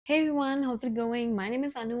Hey everyone, how's it going? My name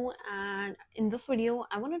is Anu, and in this video,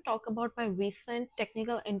 I want to talk about my recent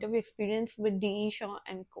technical interview experience with deshaw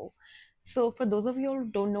and Co. So, for those of you who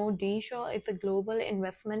don't know, deshaw is a global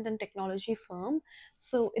investment and technology firm.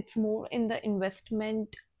 So, it's more in the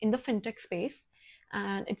investment in the fintech space,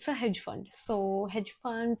 and it's a hedge fund. So, hedge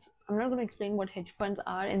funds, I'm not going to explain what hedge funds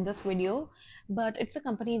are in this video, but it's a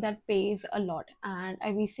company that pays a lot. And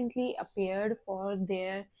I recently appeared for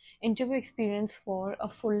their interview experience for a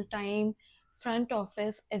full-time front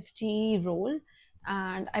office SDE role.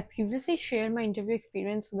 And I previously shared my interview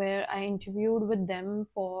experience where I interviewed with them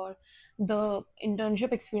for the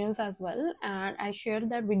internship experience as well. And I shared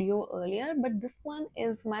that video earlier, but this one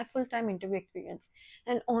is my full-time interview experience.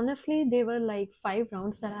 And honestly, there were like 5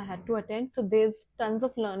 rounds that I had to attend. So there's tons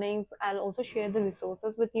of learnings. I'll also share the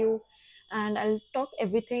resources with you, and I'll talk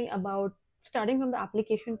everything about starting from the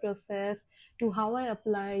application process to how I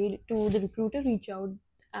applied, to the recruiter reach out,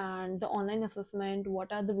 and the online assessment, what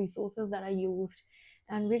are the resources that I used,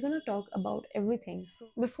 and we're going to talk about everything. So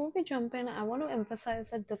before we jump in, I want to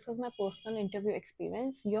emphasize that this is my personal interview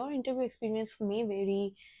experience. Your interview experience may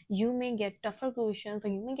vary. You may get tougher questions, or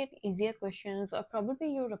you may get easier questions, or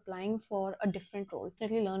probably you're applying for a different role.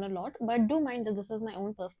 Definitely learn a lot, but do mind that this is my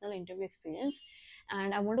own personal interview experience,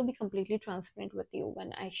 and I want to be completely transparent with you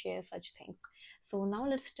when I share such things. So now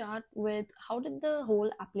let's start with how did the whole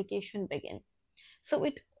application begin? So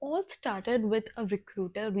it all started with a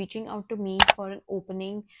recruiter reaching out to me for an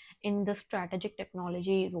opening in the strategic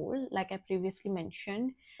technology role, like I previously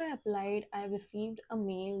mentioned. After I applied, I received a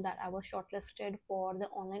mail that I was shortlisted for the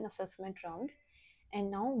online assessment round,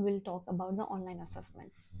 and now we'll talk about the online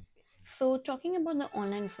assessment. So, talking about the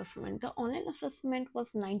online assessment was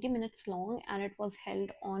 90 minutes long and it was held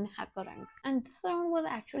on HackerRank. And this round was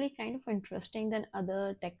actually kind of interesting than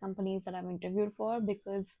other tech companies that I've interviewed for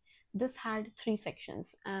because this had 3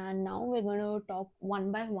 sections. And now we're going to talk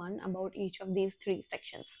one by one about each of these 3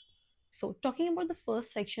 sections. So, talking about the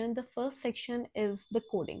first section is the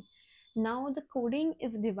coding. Now, the coding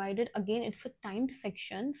is divided again, it's a timed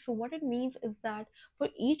section. So, what it means is that for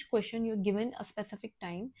each question, you're given a specific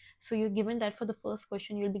time. So, you're given that for the first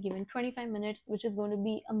question, you'll be given 25 minutes, which is going to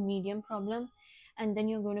be a medium problem. And then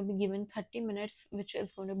you're going to be given 30 minutes, which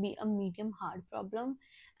is going to be a medium hard problem.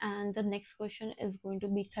 And the next question is going to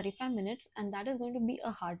be 35 minutes, and that is going to be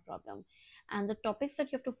a hard problem. And the topics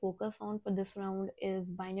that you have to focus on for this round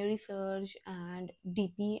is binary search and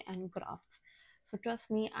DP and graphs. So trust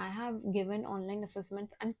me, I have given online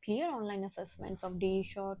assessments and clear online assessments of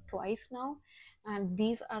deshaw twice now, and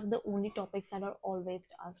these are the only topics that are always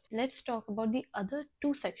asked. Let's talk about the other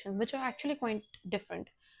 2 sections, which are actually quite different.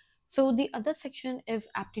 So the other section is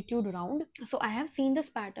aptitude round. So I have seen this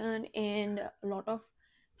pattern in a lot of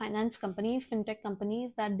finance companies, fintech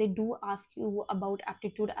companies, that they do ask you about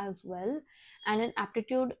aptitude as well. And in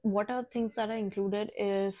aptitude, what are things that are included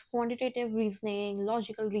is quantitative reasoning,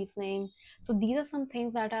 logical reasoning. So these are some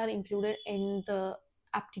things that are included in the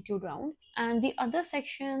aptitude round. And the other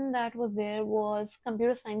section that was there was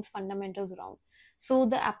computer science fundamentals round. So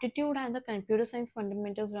the aptitude and the computer science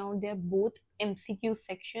fundamentals round, they're both MCQ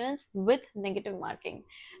sections with negative marking.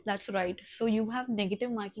 That's right. So you have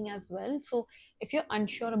negative marking as well. So if you're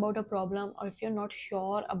unsure about a problem, or if you're not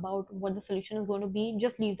sure about what the solution is going to be,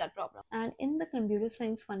 just leave that problem. And in the computer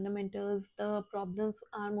science fundamentals, the problems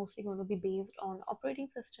are mostly going to be based on operating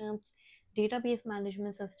systems, database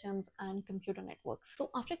management systems, and computer networks.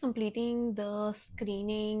 So after completing the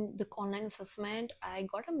screening, the online assessment, I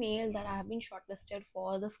got a mail that I have been shortlisted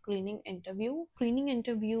for the screening interview. Screening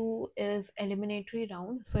interview is eliminatory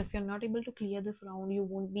round. So if you're not able to clear this round, you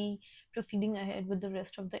won't be proceeding ahead with the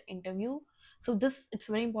rest of the interview. So it's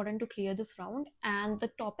very important to clear this round. And the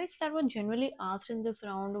topics that were generally asked in this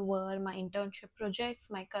round were my internship projects,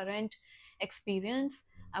 my current experience.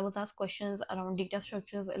 I was asked questions around data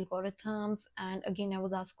structures, algorithms, and again I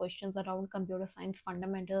was asked questions around computer science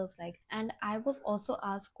fundamentals, and I was also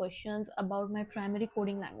asked questions about my primary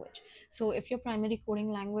coding language. So if your primary coding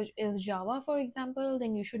language is Java, for example,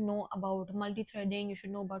 then you should know about multi-threading, you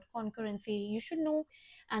should know about concurrency, you should know.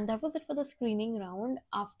 And that was it for the screening round.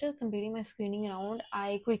 After completing my screening round,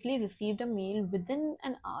 I quickly received a mail within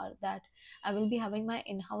an hour that I will be having my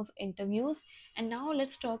in-house interviews. And now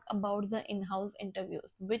let's talk about the in-house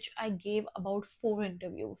interviews, which I gave about 4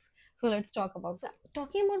 interviews. So let's talk about that.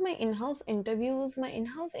 Talking about my in-house interviews,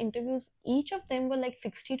 each of them were like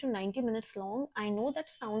 60 to 90 minutes long. I know that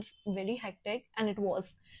sounds very hectic, and it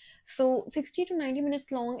was. So 60 to 90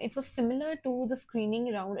 minutes long. It was similar to the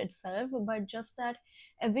screening round itself, but just that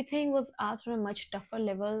everything was asked on a much tougher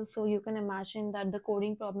level. So you can imagine that the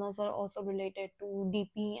coding problems are also related to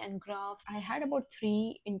DP and graphs. I had about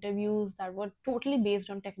three interviews that were totally based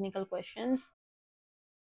on technical questions.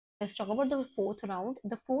 Let's talk about the fourth round.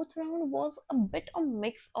 The fourth round was a bit of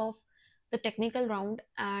mix of the technical round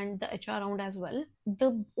and the HR round as well.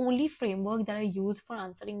 The only framework that I use for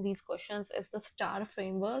answering these questions is the STAR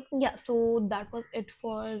framework. Yeah, so that was it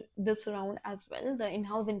for this round as well. The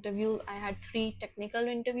in-house interview, I had three technical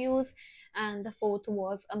interviews, and the fourth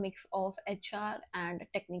was a mix of HR and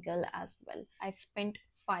technical as well. I spent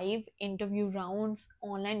 5 interview rounds,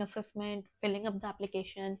 online assessment, filling up the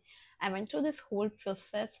application. I went through this whole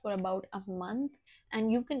process for about a month,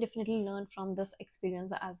 and you can definitely learn from this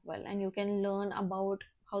experience as well. And you can learn about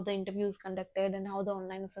how the interview is conducted and how the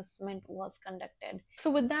online assessment was conducted. So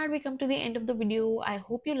with that, we come to the end of the video. I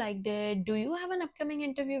hope you liked it. Do you have an upcoming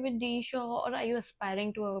interview with deshaw, or are you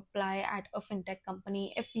aspiring to apply at a fintech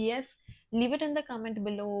company? If yes, leave it in the comment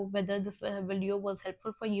below whether this video was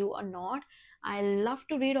helpful for you or not. I love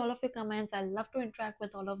to read all of your comments. I love to interact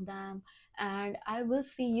with all of them, and I will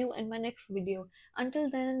see you in my next video. Until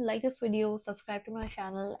then, like this video, subscribe to my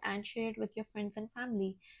channel, and share it with your friends and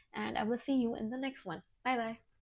family. And I will see you in the next one. Bye bye.